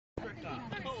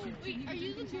Wait, are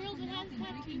you the girl that has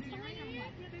tattoos behind her ear?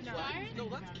 No. No,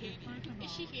 that's Katie.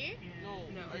 Is she here?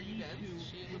 No, are you Vince?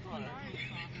 She is a Connor.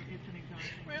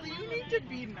 Riley, you need to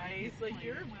be nice. Like,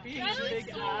 you're being a Riley's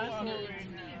big so asshole mean right to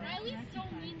me. now. Riley's so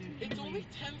mean to me. It's only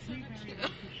 10:17.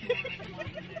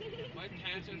 My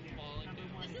pants are falling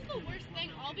down. This is the worst thing,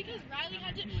 all because Riley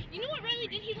had to. You know what Riley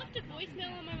did? He left a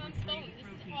voicemail on my mom's phone.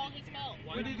 This is all his fault.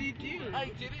 What did he do? I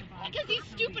did it. Because he's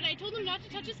stupid. I told him not to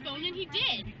touch his phone, and he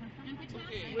did.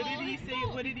 Okay. What did he say?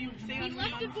 What did he say He on my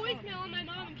left a mom's phone? voicemail on my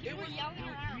mom, and people were yelling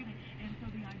around.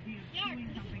 Yeah, this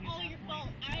is all your fault.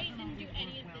 I didn't do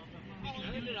any of this. All of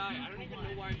Neither it. did I. I don't even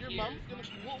know why I'm Your here. mom's gonna.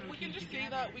 Well, we can just say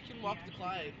that we can walk to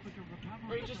Clyde.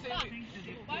 Or just say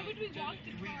Why would we walk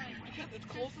to Clyde? because it's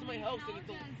close to my house and it's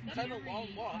a kind of long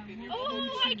walk. And you're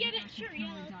Oh, I get it. Sure,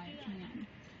 yeah, let's do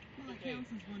that. Okay.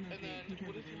 And then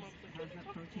what if your mom's like, what are you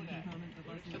talking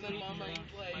about? And then mom might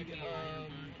like,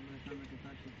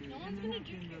 No one's gonna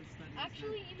drink it.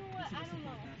 Actually, you know what? I don't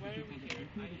know. why are we here?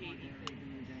 I hate you.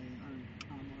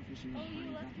 Oh, you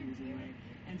left your beer.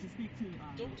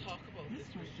 Don't talk about this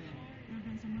right now.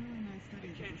 I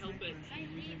can't help it. I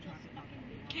hate this fucking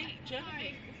beer. Kate, Jennifer,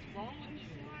 what's wrong with you?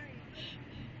 Sorry.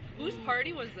 Whose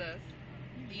party was this?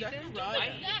 Ethan?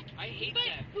 Zachariah. Zach, I hate but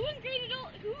that. who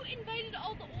invited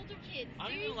all the older kids? I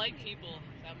don't even like people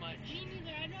that much. Me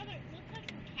neither. I'd rather it look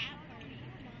like a cat party.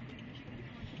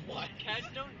 What? Cats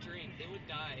don't drink. They would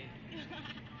die.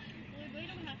 Well, they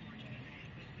don't have to drink.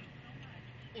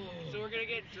 So we're gonna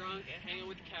get drunk and hang out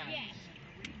with cats. Yeah.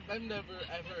 I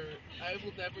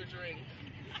will never drink.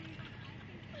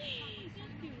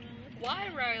 Why,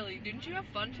 Riley? Didn't you have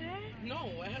fun today?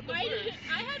 No, I had the I worst.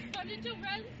 had fun until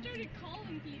Riley started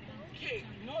calling people. Okay,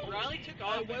 no. Riley took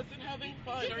I off. wasn't having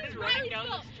fun. This Started is running Riley's down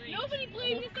the fault. street. Nobody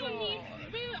blamed this on me.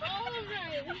 Blame it all on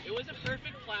Riley. It was a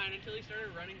perfect plan until he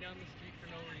started running down the street for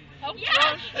no reason. How Yeah,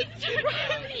 drunk? it's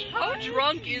Riley. How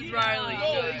drunk is Riley?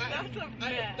 No, That's a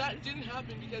mess. that didn't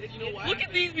happen because you know why? Look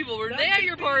at these people. Were they at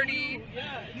your party?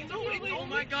 Yeah. No, it's oh only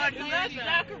my God, 10 that's minutes.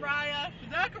 Zachariah.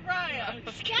 Zachariah.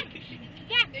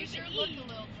 Zach, they sure looked a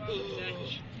little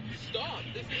drunk. Stop.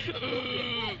 This is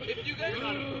inappropriate. If you guys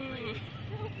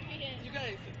you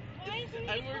guys, Why is it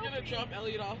and we're gonna drop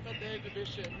Elliot off at the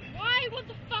exhibition. Why? What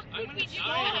the fuck I'm would we gonna do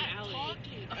die in that? an alley.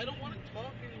 Talking. I don't want to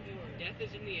talk anymore. Death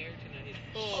is in the air tonight.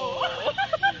 Oh.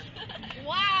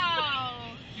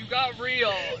 Wow. You got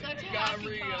real. Such You a got happy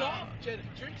real. thought. Stop, Jen.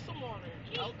 Drink some water.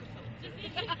 Alka-Seltzer.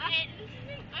 This isn't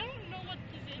it. I don't know what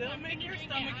this is. That'll I'm make your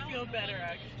figuring it stomach out. feel better,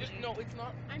 actually. Just no, it's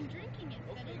not I'm drinking it.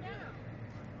 Set Okay, it good. down.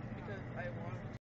 because I want.